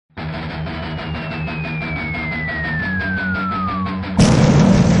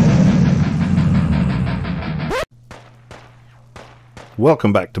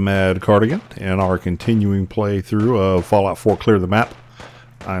Welcome back to Mad Cardigan and our continuing playthrough of Fallout 4 Clear the Map.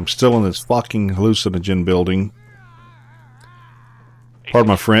 I'm still in this fucking hallucinogen building. Pardon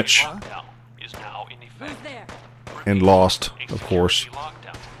my French. And lost, of course.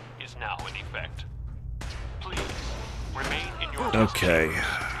 Okay.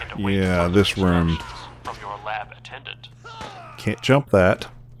 Yeah, this room. Can't jump that.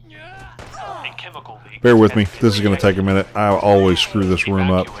 Bear with me. This is going to take a minute. I always screw this room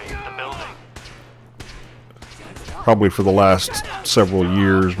up. Probably for the last several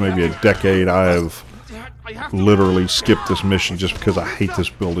years, maybe a decade, I have literally skipped this mission just because I hate this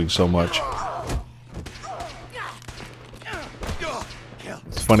building so much.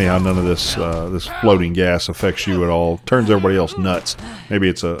 It's funny how none of this this floating gas affects you at all. Turns everybody else nuts. Maybe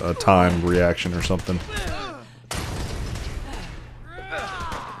it's a timed reaction or something.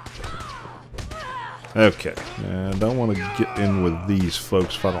 Okay, I don't want to get in with these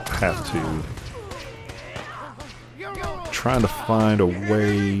folks if I don't have to. Trying to find a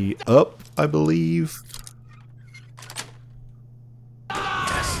way up, I believe.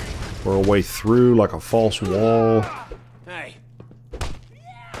 Or a way through, like a false wall. But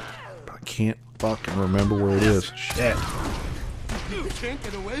I can't fucking remember where it is. Shit.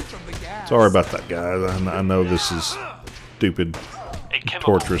 Sorry about that, guys. I know this is stupid,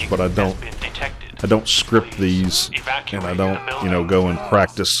 torturous, but I don't script these, and I don't, you know, go and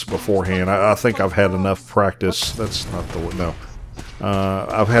practice beforehand. I think I've had enough practice. That's not the word, no.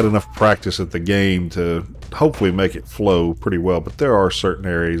 I've had enough practice at the game to hopefully make it flow pretty well, but there are certain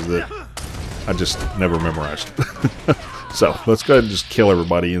areas that I just never memorized. So, let's go ahead and just kill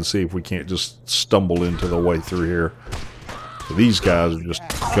everybody and see if we can't just stumble into the way through here. So these guys are just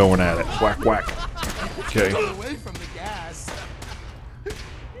going at it. Whack, whack. Okay.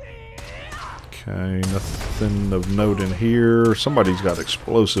 Okay, nothing of note in here. Somebody's got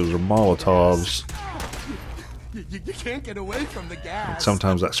explosives or Molotovs. You can't get away from the gas. And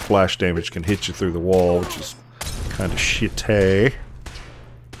sometimes that splash damage can hit you through the wall, which is kind of shitty.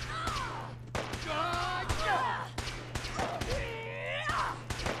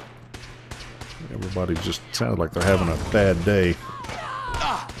 Everybody just sounds like they're having a bad day.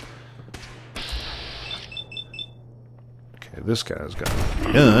 This guy's got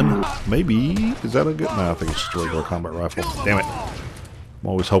a gun. Maybe. Is that a good? No, I think it's just a regular combat rifle. Damn it. I'm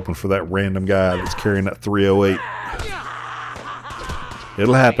always hoping for that random guy that's carrying that 308.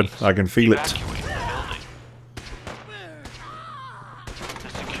 It'll happen. I can feel it.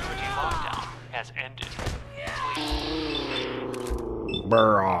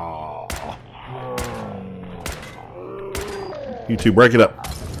 You two break it up.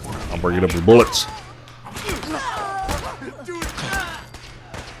 I'll break it up with bullets.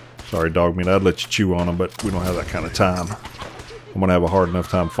 Sorry, dog meat. I'd let you chew on them, but we don't have that kind of time. I'm going to have a hard enough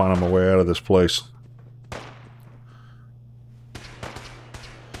time finding my way out of this place.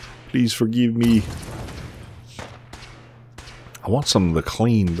 Please forgive me. I want some of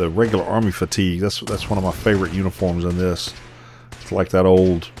the regular army fatigue. That's one of my favorite uniforms in this. It's like that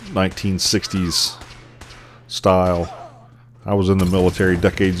old 1960s style. I was in the military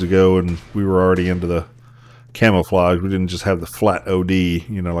decades ago, and we were already into the camouflage. We didn't just have the flat OD,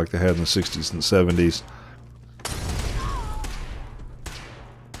 you know, like they had in the 60s and 70s.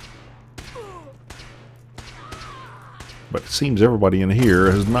 But it seems everybody in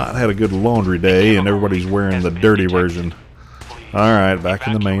here has not had a good laundry day, and everybody's wearing the dirty version. Alright, back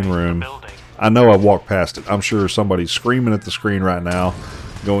in the main room. I know I've walked past it. I'm sure somebody's screaming at the screen right now,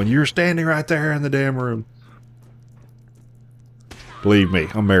 going, "You're standing right there in the damn room." Believe me,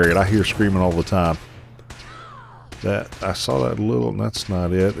 I'm married. I hear screaming all the time. I saw that little, that's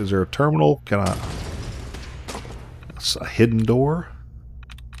not it. Is there a terminal? It's a hidden door?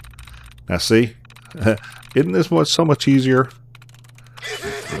 Now see? Isn't this so much easier?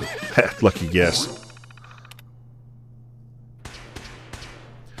 Lucky guess.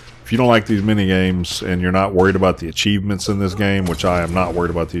 If you don't like these mini games and you're not worried about the achievements in this game, which I am not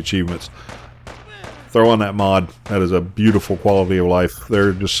worried about the achievements, throw on that mod. That is a beautiful quality of life. There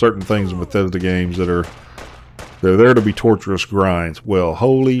are just certain things in Bethesda games that are they're there to be torturous grinds. Well,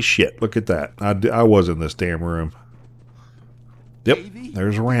 holy shit, look at that. I was in this damn room. Yep,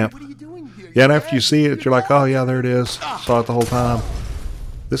 there's a ramp. Yeah, and after you see it, you're like, oh yeah, there it is. Saw it the whole time.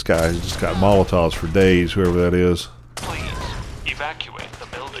 This guy's just got Molotovs for days, whoever that is. Please, evacuate the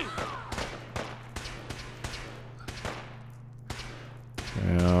building.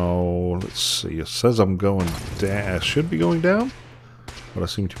 Now, let's see. It says I'm going down. I should be going down, but I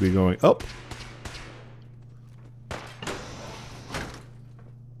seem to be going up.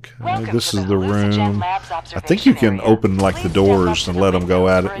 Okay. This is the room. I think you can open like the doors and let them go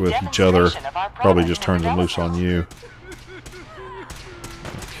at it with each other. Probably just turns them loose on you.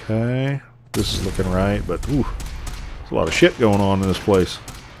 Okay, this is looking right, but ooh, there's a lot of shit going on in this place.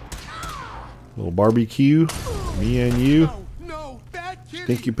 Little barbecue, me and you.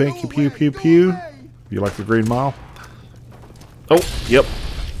 Stinky pinky pew pew pew. You like the Green Mile? Oh, yep.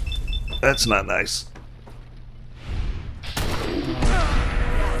 That's not nice.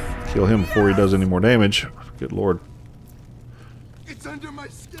 Kill him before he does any more damage. Good lord.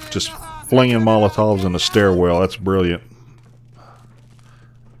 Just flinging Molotovs in a stairwell. That's brilliant.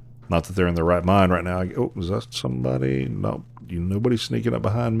 Not that they're in their right mind right now. Oh, is that somebody? No, nobody's sneaking up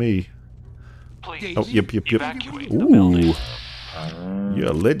behind me. Please oh, yep. evacuate the Ooh, building.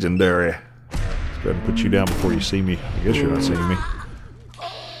 you're legendary. Let's go ahead and put you down before you see me. I guess you're not seeing me.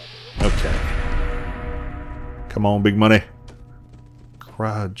 Okay. Come on, big money.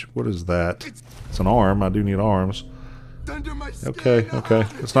 Crudge, what is that? It's an arm. I do need arms. Okay, okay.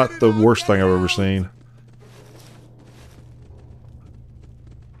 It's not the worst thing I've ever seen.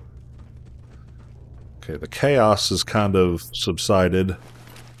 Okay, the chaos has kind of subsided,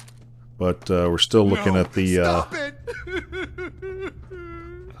 but we're still looking at the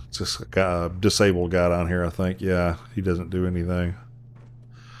just a disabled guy down here, I think. Yeah, he doesn't do anything.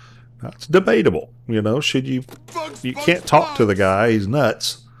 It's debatable, you know. Should you can't talk to the guy, he's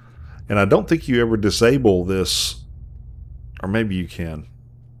nuts. And I don't think you ever disable this, or maybe you can.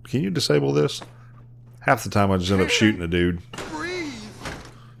 Can you disable this? Half the time I just end up shooting a dude.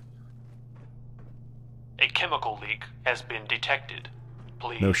 A chemical leak has been detected.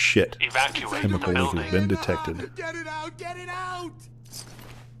 Please No shit. evacuate Chemical the leak building. has been detected. Get it out! Get it out!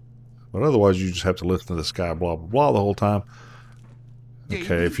 But otherwise you just have to lift to the sky, blah, blah, blah the whole time.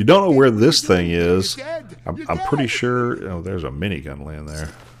 Okay, if you don't know where this thing is, I'm pretty sure... Oh, there's a minigun laying there.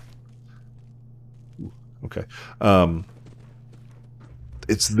 Okay.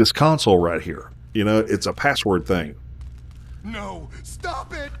 It's this console right here. You know, it's a password thing. No,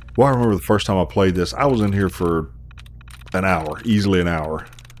 stop it! Well, I remember the first time I played this, I was in here for an hour, easily an hour,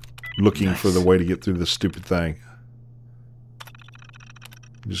 looking for the way to get through this stupid thing.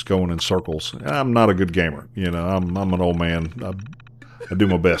 Just going in circles. I'm not a good gamer, you know. I'm an old man. I do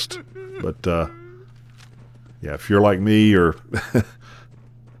my best, but yeah, if you're like me, or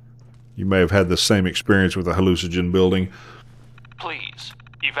you may have had the same experience with a hallucinogen building. Please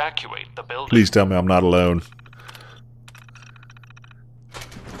evacuate the building. Please tell me I'm not alone.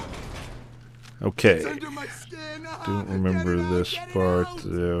 Okay. Don't remember this part.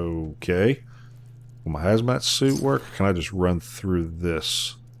 Okay. Will my hazmat suit work? Or can I just run through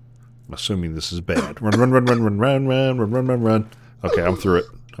this? I'm assuming this is bad. Run, run, run, run, run, run, run, run, run, run, run. Okay, I'm through it.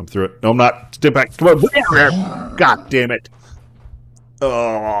 I'm through it. No, I'm not. Step back. Come on. God damn it.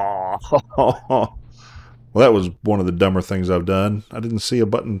 Oh. Well, that was one of the dumber things I've done. I didn't see a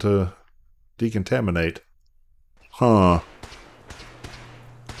button to decontaminate. Huh.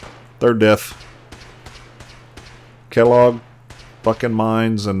 Third death. Kellogg, fucking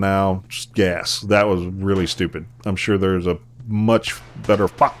mines, and now just gas. That was really stupid. I'm sure there's a much better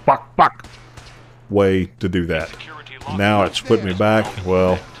fuck way to do that. Now it's putting me back.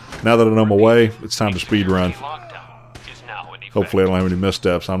 Well, now that I know my way, it's time to speed run. Hopefully I don't have any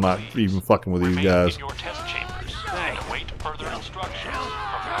missteps. I'm not even fucking with these guys.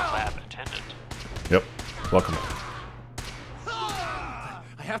 Yep. Welcome.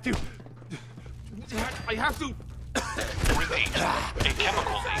 I have to. A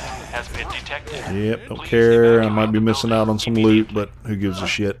chemical leak has been detected. Yep, don't care. I might be missing out on some loot, but who gives a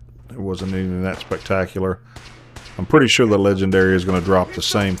shit? It wasn't anything that spectacular. I'm pretty sure the Legendary is going to drop the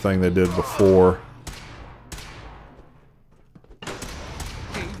same thing they did before.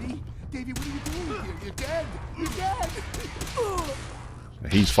 Davey, what are you doing here? You're dead. You're dead.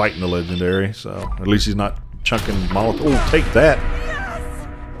 He's fighting the Legendary, so at least he's not chunking Molotov. Oh, take that!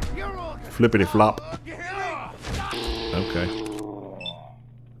 Flippity flop. Okay.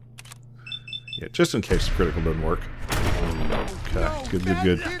 Yeah, just in case the critical doesn't work. Okay,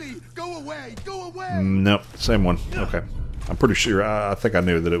 good. Go away. Go away. Nope, same one. Okay. I'm pretty sure, I think I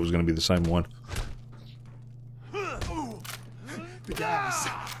knew that it was going to be the same one. The gas.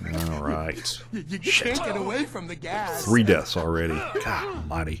 Alright. You can't get away from the gas. 3 deaths already. God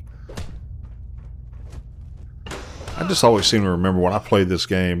almighty. I just always seem to remember when I played this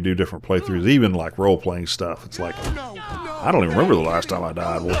game, do different playthroughs, even like role-playing stuff. It's like, I don't even remember the last time I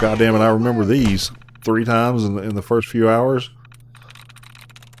died. Well, goddamn it, I remember these 3 times in the first few hours.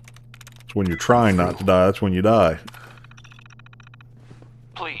 It's when you're trying not to die, that's when you die.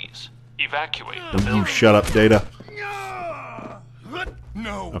 Please evacuate the Will building. you shut up, Data?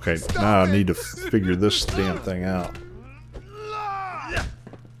 No. Okay, Stop now it. I need to figure this damn thing out.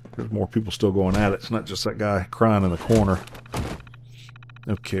 There's more people still going at it. It's not just that guy crying in the corner.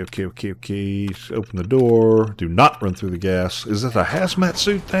 Okay. Open the door. Do not run through the gas. Is it a hazmat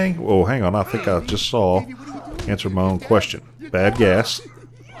suit thing? Oh, hang on. I think I just saw. Answered my own question. Bad gas.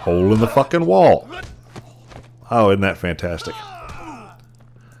 Hole in the fucking wall. Oh, isn't that fantastic?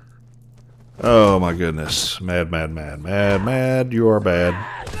 Oh my goodness. Mad. You are bad.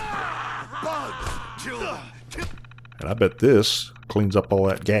 And I bet this cleans up all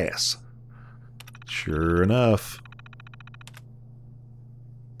that gas. Sure enough.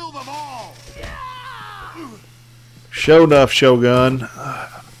 Show enough, Shogun.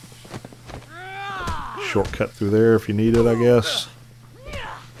 Shortcut through there if you need it, I guess.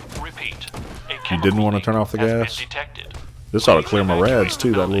 You didn't want to turn off the gas? This ought to clear my rads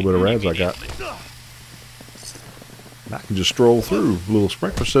too, that little bit of rads I got. And I can just stroll through. A little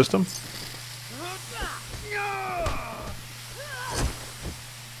sprinkler system.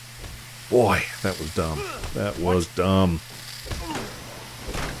 Boy, that was dumb. That was dumb.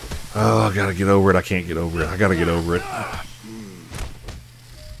 Oh, I gotta get over it. I can't get over it. I gotta get over it.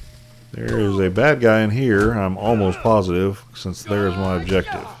 There is a bad guy in here, I'm almost positive, since there's my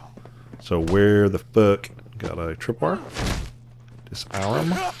objective. So where the fuck? Got a tripwire?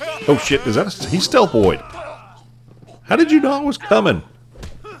 Disarm? Oh shit, is that he's stealth boyed. How did you know I was coming?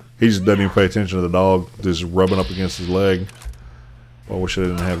 He just doesn't even pay attention to the dog, just rubbing up against his leg. Well, I wish I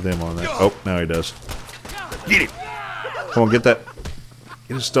didn't have them on there. Oh, now he does. Get him! Come on, get that.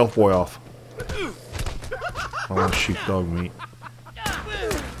 Get his stealth boy off. I want sheepdog meat.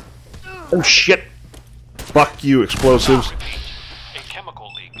 Oh shit! Fuck you, explosives.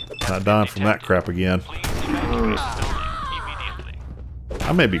 Not dying from that crap again.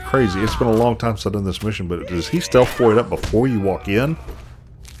 I may be crazy. It's been a long time since I've done this mission, but does he stealth boy it up before you walk in?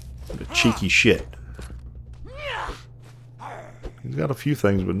 The cheeky shit. He's got a few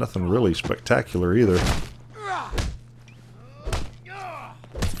things, but nothing really spectacular either.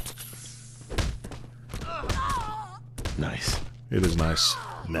 Nice. It is nice.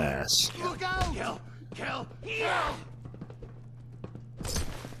 Nice. Kill.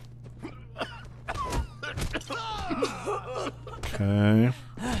 Okay.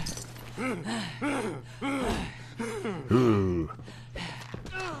 Ooh.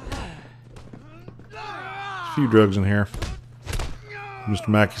 A few drugs in here. Mr.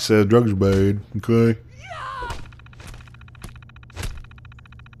 Mackey says drugs are bad. Okay.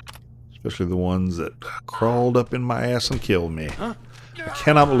 Especially the ones that crawled up in my ass and killed me. I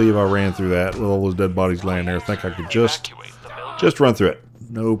cannot believe I ran through that with all those dead bodies laying there. I think I could just run through it.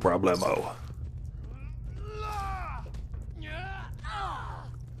 No problemo.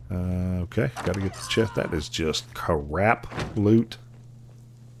 Okay, gotta get the chest. That is just crap loot.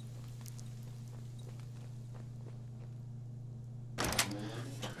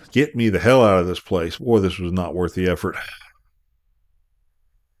 Get me the hell out of this place. Boy, this was not worth the effort.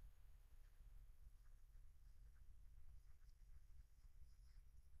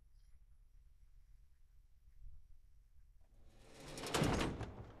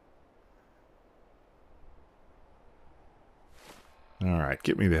 Alright,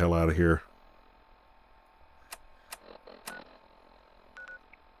 get me the hell out of here.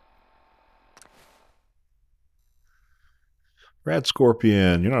 Rad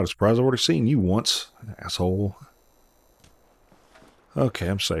Scorpion, you're not surprised. I've already seen you once, asshole. Okay,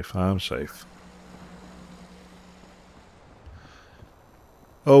 I'm safe. I'm safe.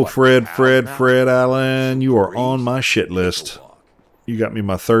 Oh, Fred Allen, you are on my shit list. You got me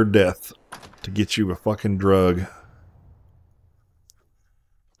my third death to get you a fucking drug.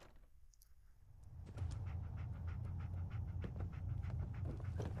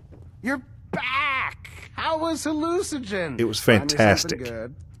 You're back! How was hallucinogen? It was fantastic.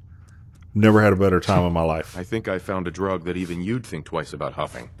 Never had a better time in my life. I think I found a drug that even you'd think twice about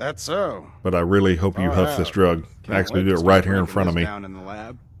huffing. That's so. But I really hope you huff this drug. Actually do it right here in front of me. Down in the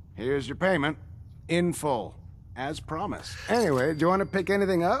lab. Here's your payment. In full. As promised. Anyway, do you want to pick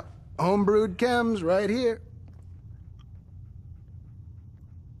anything up? Homebrewed chems right here.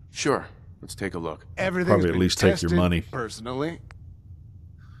 Sure. Let's take a look. Everything's Probably at been least take your tested money. Personally.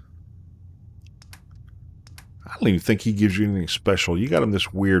 I don't even think he gives you anything special. You got him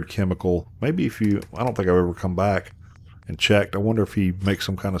this weird chemical. Maybe if you... I don't think I've ever come back and checked. I wonder if he makes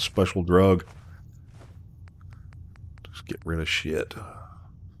some kind of special drug. Just get rid of shit.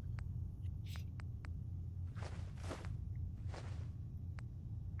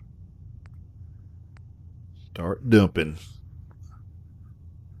 Start dumping.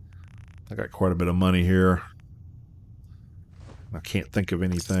 I got quite a bit of money here. I can't think of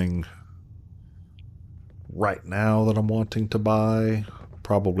anything right now that I'm wanting to buy.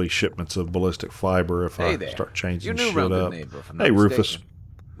 Probably shipments of ballistic fiber if I start changing shit up. Hey, Rufus.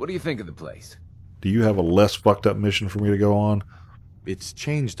 What do you think of the place? Do you have a less fucked up mission for me to go on? It's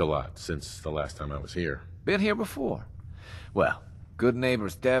changed a lot since the last time I was here. Been here before. Well, good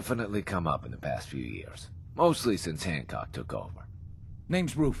neighbors definitely come up in the past few years. Mostly since Hancock took over.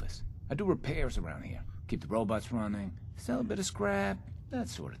 Name's Rufus. I do repairs around here. Keep the robots running, sell a bit of scrap, that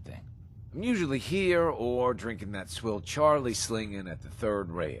sort of thing. I'm usually here or drinking that swill Charlie slinging at the third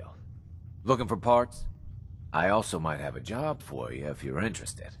rail. Looking for parts? I also might have a job for you if you're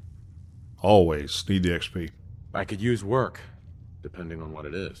interested. Always need the XP. I could use work, depending on what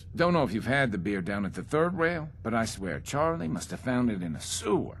it is. Don't know if you've had the beer down at the third rail, but I swear Charlie must have found it in a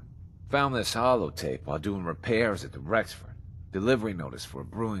sewer. Found this holotape while doing repairs at the Rexford. Delivery notice for a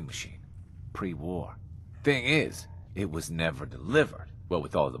brewing machine. Pre-war. Thing is, it was never delivered. Well,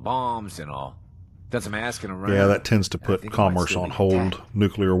 with all the bombs and all. Done some asking around. Yeah, that tends to put commerce on hold.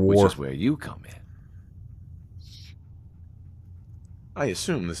 Nuclear war. Which is where you come in. I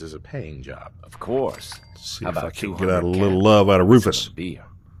assume this is a paying job. Of course. Let's see if I can get out a little love out of Rufus. Beer.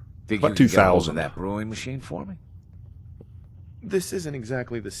 Think about you can get hold 2,000. of that brewing machine for me? This isn't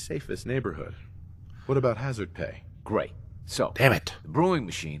exactly the safest neighborhood. What about hazard pay? Great. So, Damn it. the brewing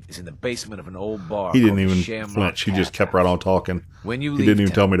machine is in the basement of an old bar. He didn't called the even Shamrock flinch. He just kept Tap right on House. talking. When you He leave didn't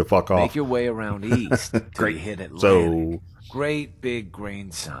even town, tell me to fuck off. Make your way around east till you hit Atlanta. So, Great big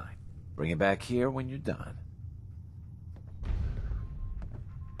green sign. Bring it back here when you're done.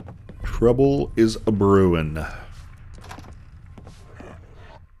 trouble is a brewing.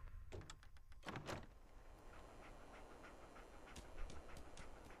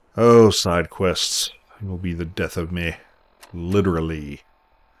 Oh, side quests will be the death of me. Literally.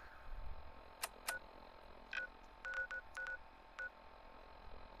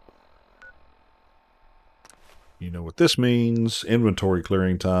 You know what this means. Inventory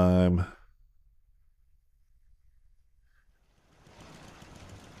clearing time.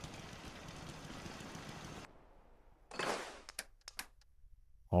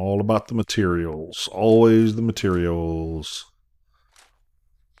 All about the materials. Always the materials.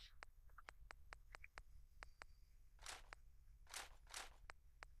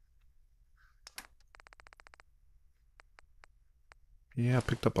 Yeah, I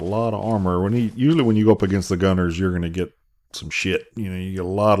picked up a lot of armor. Usually when you go up against the gunners, you're gonna get some shit. You know, you get a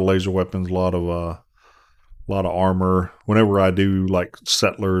lot of laser weapons, a lot of armor. Whenever I do like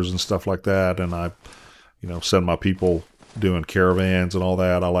settlers and stuff like that, and I, send my people doing caravans and all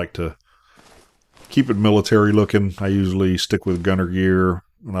that, I like to keep it military looking. I usually stick with gunner gear,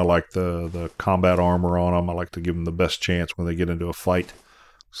 and I like the combat armor on them. I like to give them the best chance when they get into a fight.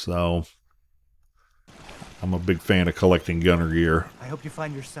 So I'm a big fan of collecting gunner gear. I hope you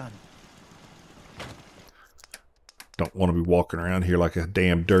find your son. Don't want to be walking around here like a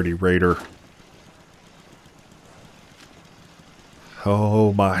damn dirty raider.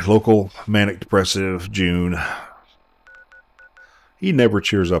 Oh, my local manic depressive June. He never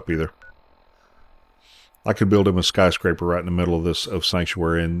cheers up either. I could build him a skyscraper right in the middle of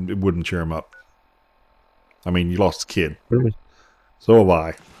Sanctuary and it wouldn't cheer him up. I mean, you lost a kid. Really? So have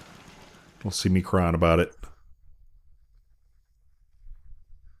I. Don't see me crying about it.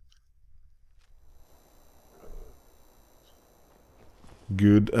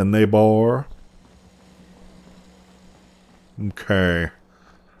 Good a neighbor. Okay.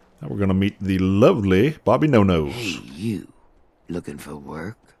 Now we're going to meet the lovely Bobby No-Nose. Hey, you. Looking for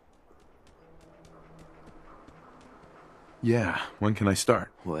work? Yeah, when can I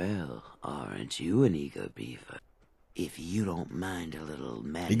start? Well, aren't you an eager beaver? If you don't mind a little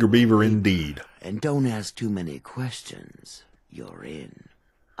manual Eager beaver labor indeed. And don't ask too many questions, you're in.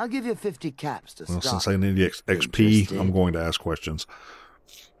 I'll give you 50 caps to Well, start. since I need the XP, Interested? I'm going to ask questions.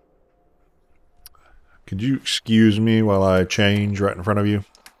 Could you excuse me while I change right in front of you?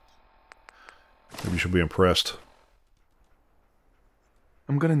 Maybe she'll be impressed.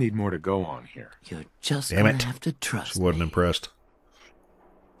 I'm gonna need more to go on here. You're just Damn gonna it. have to trust She wasn't me. impressed.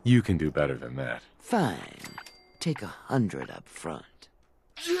 You can do better than that. Fine. Take 100 up front.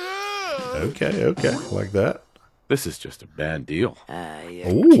 Okay, like that. This is just a bad deal.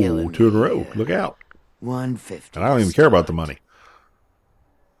 You're Ooh, killing 2 in a me row. here. Look out. 150. And I don't even care about the money.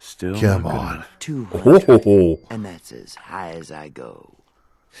 Still Come not good on. enough. 200. Oh, And that's as high as I go.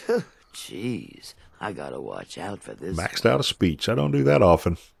 Jeez, I gotta watch out for this. maxed out a speech. I don't do that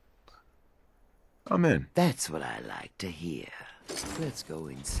often. I'm in. That's what I like to hear. Let's go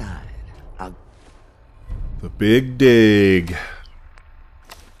inside. I'll The big dig.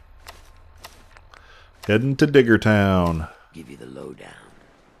 Heading to Diggertown. give you the lowdown.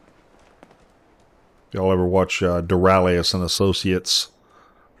 Y'all ever watch Duralius and Associates?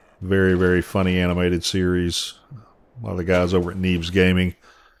 Very, very funny animated series. A lot of the guys over at Neves Gaming.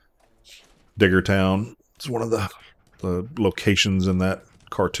 Diggertown. It's one of the locations in that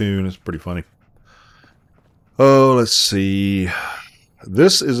cartoon. It's pretty funny. Oh, let's see.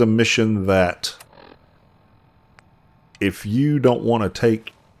 This is a mission that if you don't want to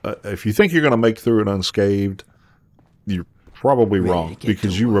take... if you think you're going to make through it unscathed, you're probably wrong,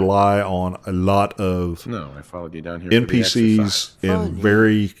 because you rely on a lot of I followed you down here NPCs in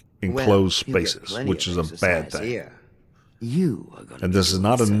very enclosed spaces, which is a bad thing. Here. You are gonna And this is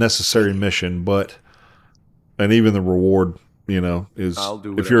not a necessary mission, but... And even the reward, you know, is...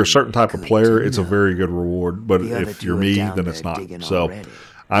 If you're a certain type of player, it's a very good reward. But if you're me, then it's not. So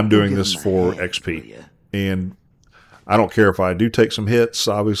I'm doing this for XP. And I don't care if I do take some hits.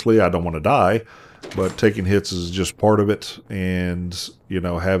 Obviously, I don't want to die. But taking hits is just part of it. And, you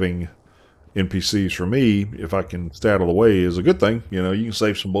know, having NPCs for me, if I can stay out of the way, is a good thing. You know, you can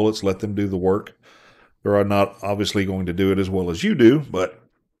save some bullets, let them do the work. They're not obviously going to do it as well as you do, but...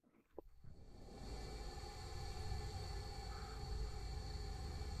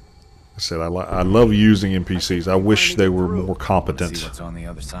 I said I love using NPCs. I wish they were more competent. See what's on the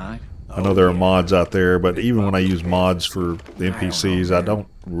other side? I know there are mods out there, but even when I use mods for the NPCs, I don't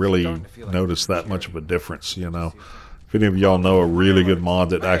really notice that much of a difference, you know. If any of y'all know a really good mod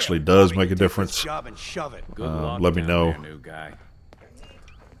that actually does make a difference, let me know.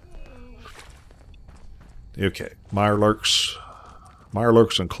 Okay, Mirelurks.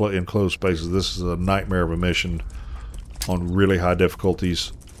 Mirelurks in closed spaces. This is a nightmare of a mission on really high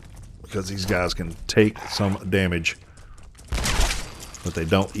difficulties, because these guys can take some damage, but they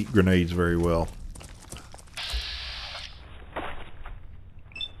don't eat grenades very well.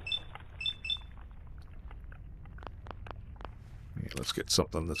 Yeah, let's get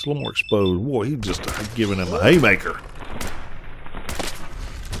something that's a little more exposed. Boy, he's just giving him a haymaker.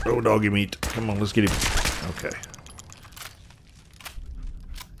 Oh, doggy meat. Come on, let's get him. Okay.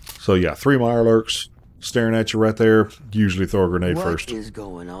 So yeah, 3 Mirelurks staring at you right there. Usually throw a grenade first. What is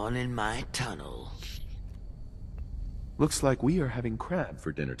going on in my tunnel? Looks like we are having crab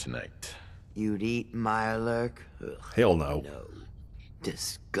for dinner tonight. You'd eat Mirelurk? Ugh, Hell no. no.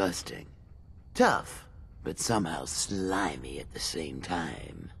 Disgusting. Tough, but somehow slimy at the same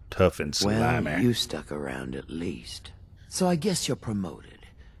time. Tough and slimy. Well, you stuck around at least. So I guess you're promoted.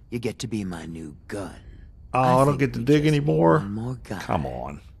 You get to be my new gun. Oh, I don't get to dig anymore? One more guy. Come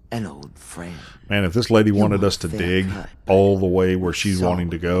on. An old friend. Man, if this lady wanted us to dig all the way where she's wanting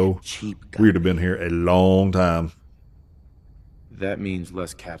to go, we'd have been here a long time. That means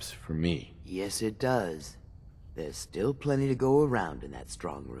less caps for me. Yes, it does. There's still plenty to go around in that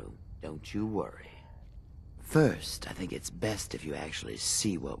strong room. Don't you worry. First, I think it's best if you actually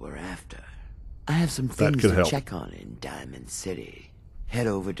see what we're after. I have some things to check on in Diamond City. Head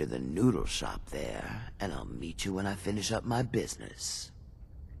over to the noodle shop there, and I'll meet you when I finish up my business.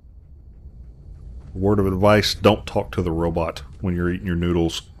 Word of advice, don't talk to the robot when you're eating your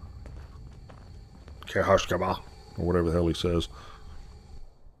noodles. Or whatever the hell he says.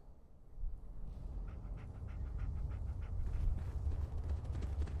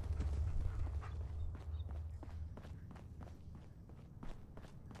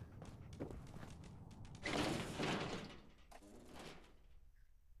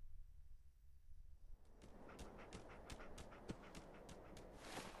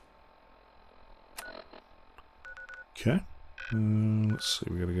 Okay. Let's see.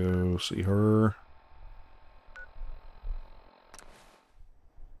 We gotta go see her.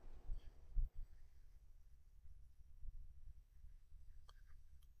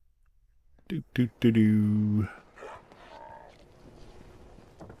 Do.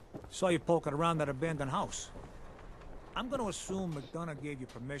 Saw you poking around that abandoned house. I'm gonna assume McDonough gave you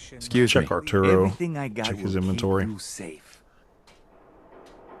permission. Excuse me. Check Arturo. Everything I got check his inventory. Keep you safe.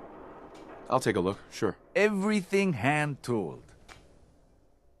 I'll take a look, sure. Everything hand-tooled.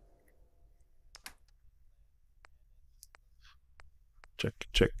 Check.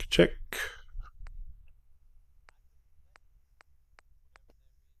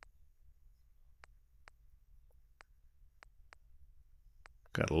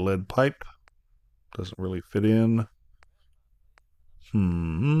 Got a lead pipe. Doesn't really fit in.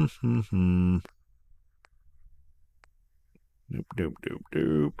 Nope.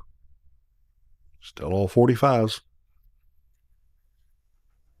 Still all 45s.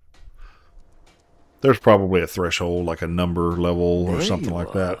 There's probably a threshold, like a number level or something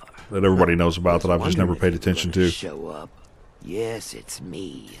like that everybody knows about that I've just never paid attention to. Show up. Yes, it's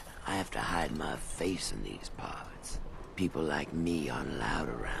me. I have to hide my face in these parts. People like me aren't allowed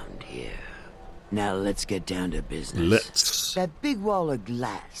around here. Now let's get down to business. Let's. That big wall of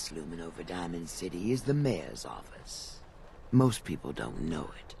glass looming over Diamond City is the mayor's office. Most people don't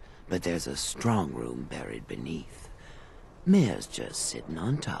know it, but there's a strong room buried beneath. Mayor's just sitting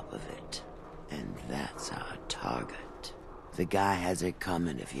on top of it. And that's our target. The guy has it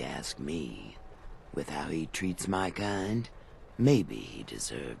coming if you ask me. With how he treats my kind, maybe he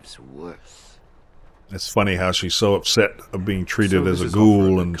deserves worse. It's funny how she's so upset of being treated as a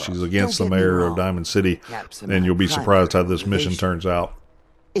ghoul, and she's against the mayor of Diamond City. And you'll be surprised how this mission turns out.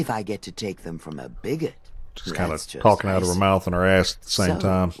 If I get to take them from a bigot, Just kind of talking out of her mouth and her ass at the same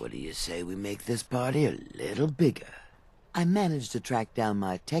time. What do you say we make this party a little bigger? I managed to track down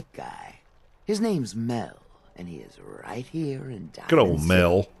my tech guy. His name's Mel, and he is right here in Diamond Good old City.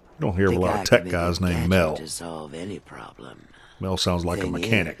 Mel. You don't hear a lot of tech guys named Mel. To solve any problem. Mel sounds like a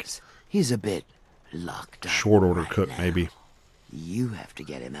mechanic. He's a bit locked up. Short order right cook, now. maybe. You have to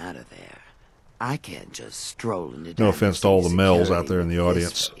get him out of there. I can't just stroll into No offense to all the Mels out there in the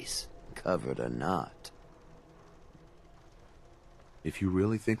audience. Place, covered or not. If you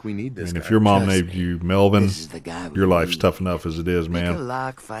really think we need this And guy, if your mom trust named me, you Melvin, this is the guy we your life's need. tough enough as it is, Pick a man.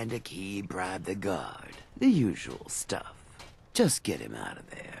 lock, find a key, bribe the guard. The usual stuff. Just get him out of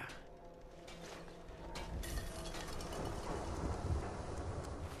there.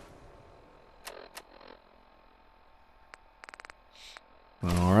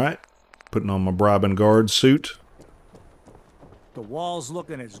 All right. Putting on my bribing guard suit. The wall's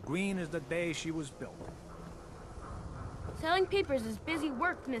looking as green as the day she was built. Selling papers is busy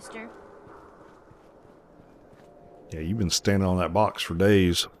work, mister. Yeah, you've been standing on that box for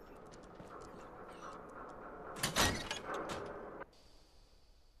days.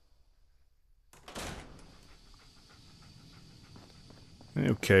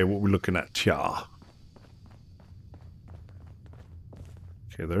 Okay, what we looking at, Tja?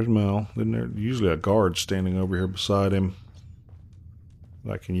 Okay, there's Mel. Then there's usually a guard standing over here beside him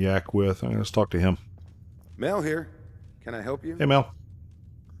that I can yak with. Let's talk to him. Mel here. Can I help you? Hey, Mel.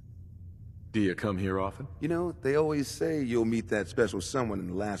 do you come here often? You know, they always say you'll meet that special someone in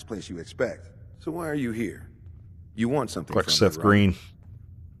the last place you expect. So why are you here? You want something Like from Seth me, right? Green.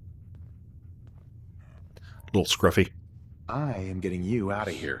 A little scruffy. I am getting you out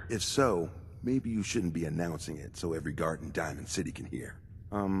of here. If so, maybe you shouldn't be announcing it so every guard in Diamond City can hear.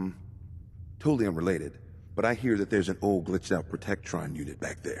 Totally unrelated, but I hear that there's an old glitched out Protectron unit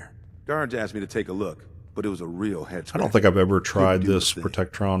back there. Guards asked me to take a look, but it was a real head I scratcher. don't think I've ever tried Couldn't do this a thing.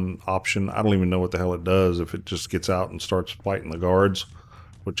 Protectron option. I don't even know what the hell it does if it just gets out and starts fighting the guards,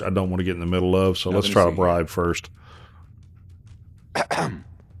 which I don't want to get in the middle of. So let's Nothing to try to see bribe first.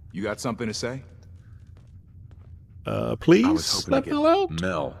 You got something to say? I was Please hoping let to Mel get out.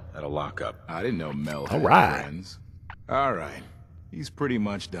 Mel at a lockup. I didn't know Mel All had right. friends. All right. He's pretty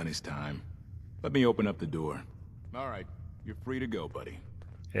much done his time. Let me open up the door. All right. You're free to go, buddy.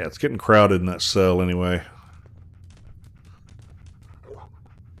 Yeah, it's getting crowded in that cell anyway.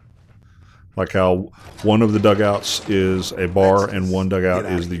 Like how one of the dugouts is a bar and one dugout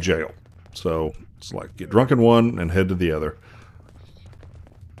is the jail. So it's like get drunk in one and head to the other.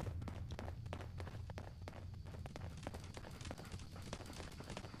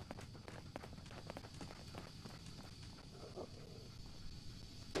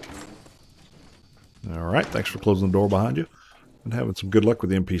 All right, thanks for closing the door behind you. Been having some good luck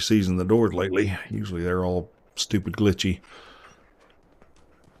with the NPCs in the doors lately. Usually they're all stupid glitchy.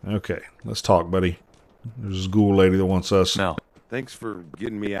 Okay, let's talk, buddy. There's this ghoul lady that wants us. Mel. Thanks for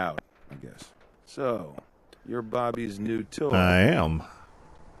getting me out, I guess. So, you're Bobby's new toy. I am.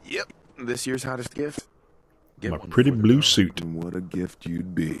 Yep, this year's hottest gift. Get My one pretty before the blue girl. suit. And what a gift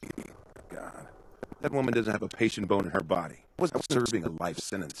you'd be. God. That woman doesn't have a patient bone in her body. Was serving a life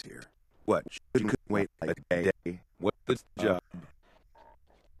sentence here. What? She couldn't wait like a day. What's the job?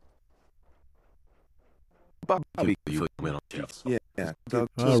 Bobby, you win on chips. Yeah.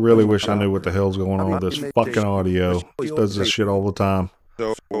 I really wish I knew what the hell's going on with this fucking audio. It does this shit all the time.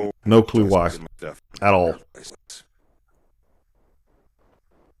 No clue why. At all.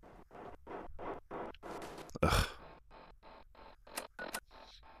 Ugh.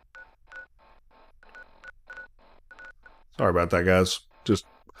 Sorry about that, guys. Just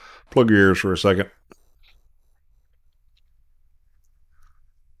plug your ears for a second.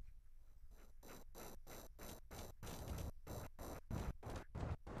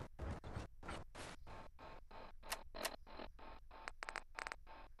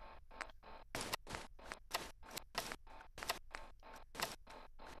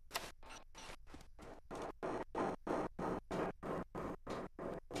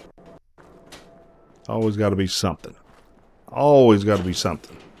 Always got to be something. Always got to be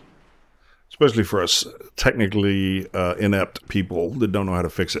something. Especially for us technically inept people that don't know how to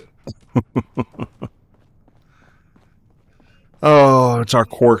fix it. Oh, it's our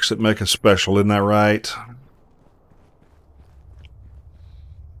quirks that make us special, isn't that right?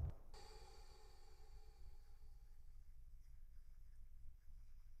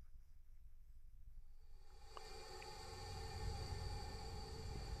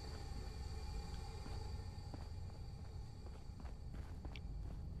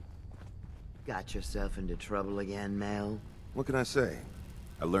 Got yourself into trouble again, Mel? What can I say?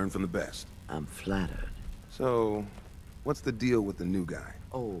 I learned from the best. I'm flattered. So, what's the deal with the new guy?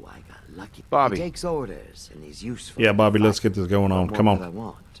 Oh, I got lucky. Bobby. He takes orders, and he's useful. Yeah, Bobby, let's get this going on. Come on. I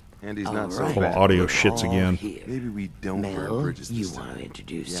want. And he's not so Full of bad. audio shits again. Here. Maybe we don't burn Mel, bridges you this want to time.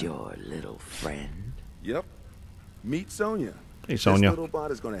 introduce your little friend? Yep. Meet Sonya. Hey, Sonya. This little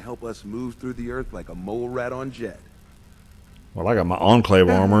bot is going to help us move through the earth like a mole rat on jet. Well, I got my Enclave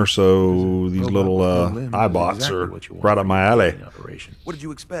armor, so these little iBots are right up my alley. What did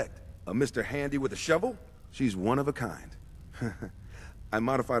you expect? A Mr. Handy with a shovel? She's one of a kind. I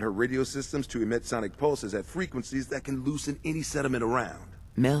modified her radio systems to emit sonic pulses at frequencies that can loosen any sediment around.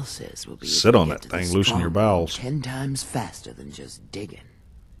 Mel says we'll be able Sit to on get that to the thing, loosen your strong bowels. 10 times faster than just digging.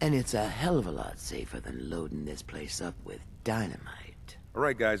 And it's a hell of a lot safer than loading this place up with dynamite. All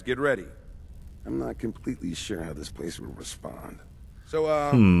right, guys, get ready. I'm not completely sure how this place will respond.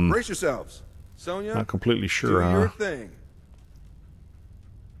 So, brace yourselves. Sonya, Not completely sure, do huh? your thing.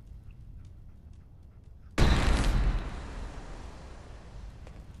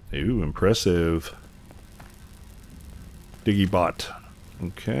 Ooh, impressive. Diggy bot.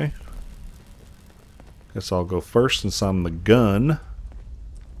 Okay. Guess I'll go first since I'm the gun.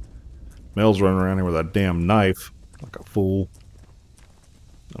 Mel's running around here with a damn knife like a fool.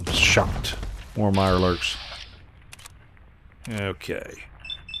 I'm shocked. More Mirelurks. Okay.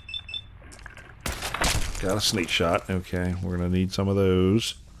 Got a sneak shot. Okay, we're gonna need some of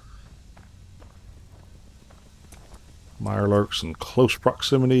those. Mirelurks in close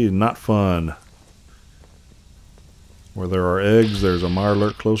proximity is not fun. Where there are eggs, there's a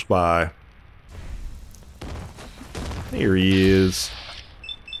Mirelurk close by. Here he is.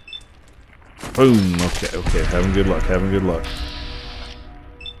 Boom. Okay, okay. Having good luck. Having good luck.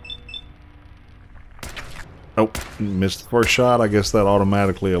 Oh, missed the first shot. I guess that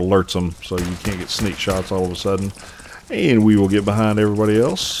automatically alerts them, so you can't get sneak shots all of a sudden. And we will get behind everybody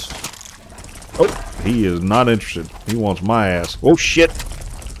else. Oh, he is not interested. He wants my ass. Oh, shit.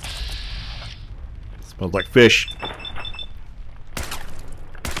 Smells like fish.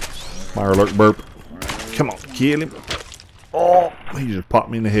 Mirelurk burp. Come on, kill him. Oh, he just popped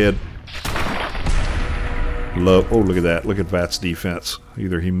me in the head. Love. Oh, look at that. Look at Vat's defense.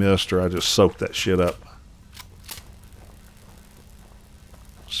 Either he missed or I just soaked that shit up.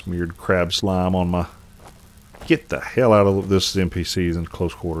 Smeared crab slime on my... Get the hell out of this NPCs in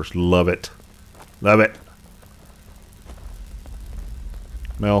close quarters. Love it. Love it.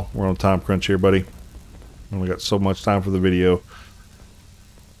 Mel, we're on a time crunch here, buddy. Only got so much time for the video.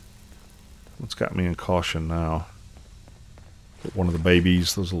 What's got me in caution now? Get one of the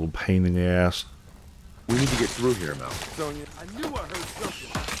babies. Those little pain in the ass. We need to get through here, Mel. Sonya, I knew I heard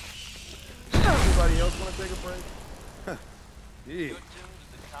something. Anybody else want to take a break? Huh. Yeah.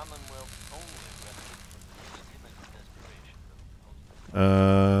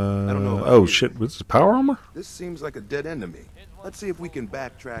 I don't know. Oh shit! This is power armor. This seems like a dead end to me. Let's see if we can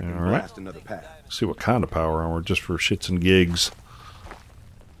backtrack and All right. blast another path. See what kind of power armor, just for shits and gigs.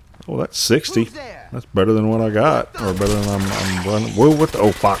 Oh, that's 60. That's better than what I got, or better than I'm running. Whoa! What the?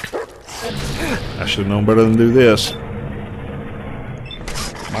 Oh fuck! I should have known better than do this.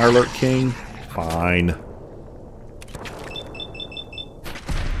 Mirelurk King, fine.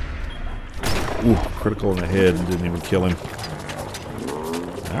 Ooh, critical in the head and didn't even kill him.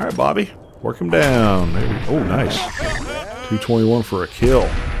 All right, Bobby, work him down. There we, oh, nice. 221 for a kill.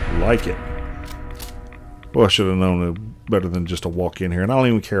 Like it. Well, I should have known it better than just to walk in here, and I don't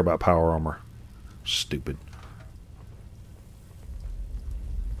even care about power armor. Stupid.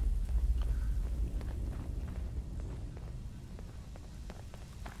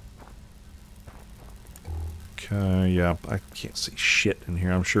 Okay, yeah, I can't see shit in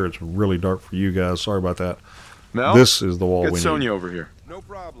here. I'm sure it's really dark for you guys. Sorry about that. Mel, this is the wall get we Sonya need. over here. No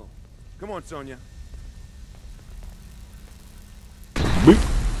problem. Come on, Sonya. Boop.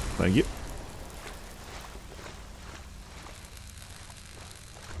 Thank you.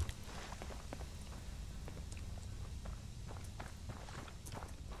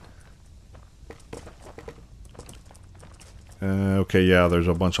 Okay, yeah, there's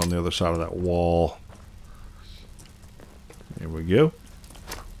a bunch on the other side of that wall. There we go.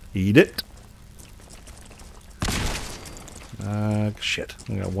 Eat it. Shit.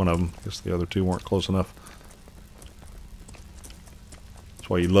 I got one of them. Guess the other two weren't close enough. That's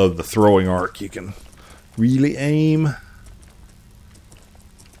why you love the throwing arc. You can really aim.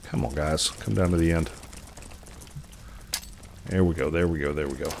 Come on, guys. Come down to the end. There we go. There we go. There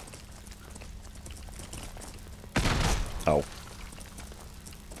we go. Oh.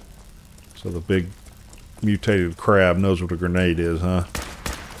 So the big mutated crab knows what a grenade is, huh?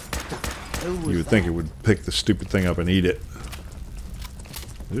 You would think it would pick the stupid thing up and eat it.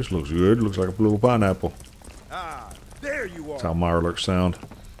 This looks good. Looks like a little pineapple. Ah, there you are. That's how Mirelurks sound.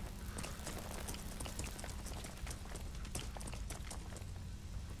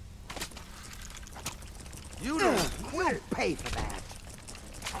 We'll pay for that.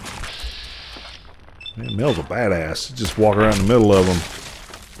 Man, Mel's a badass. Just walk around the middle of them.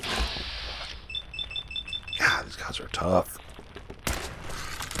 God, these guys are tough.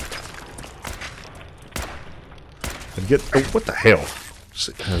 And get... Oh, what the hell?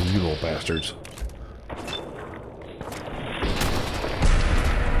 You little bastards.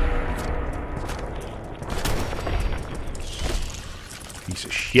 Piece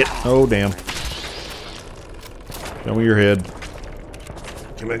of shit. Oh, damn. Show me your head.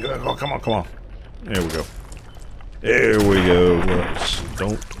 Oh, come on, come on. There we go. There we go. Let's,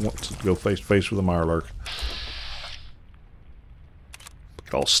 don't want to go face to face with a Mirelurk.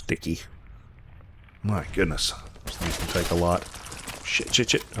 Get all sticky. My goodness. This thing can take a lot. Shit, shit,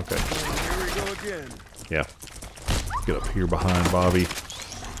 shit. Okay. Here we go again. Yeah. Get up here behind Bobby.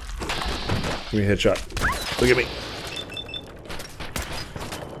 Give me a headshot. Look at me.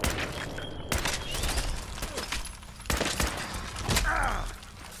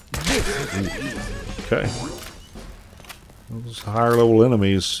 Okay. Those higher level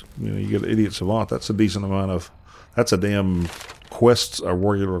enemies, you know, you get Idiot Savant. That's a decent amount of. That's a damn quest, a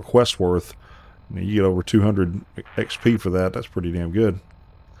regular quest worth. I mean, you get over 200 XP for that. That's pretty damn good.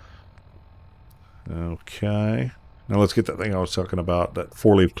 Okay. Now let's get that thing I was talking about, that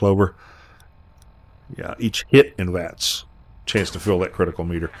 4-leaf clover. Yeah, each hit in that's chance to fill that critical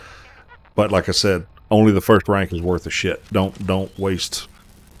meter. But like I said, only the first rank is worth a shit. Don't waste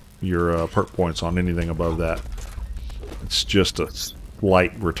your perk points on anything above that. It's just a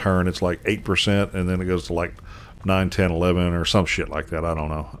slight return. It's like 8%, and then it goes to like 9, 10, 11, or some shit like that. I don't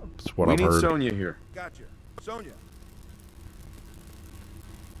know. That's what I've heard. We need Sonya here. Gotcha. Sonya.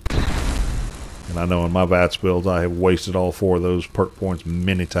 And I know in my VATS builds, I have wasted all 4 of those perk points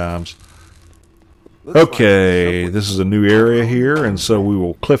many times. Okay, this is a new area here, and so we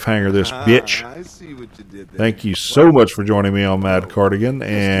will cliffhanger this bitch. I see what you did there. Thank you so much for joining me on Mad Cardigan,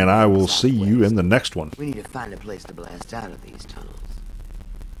 and I will see you in the next one. We need to find a place to blast out of these tunnels.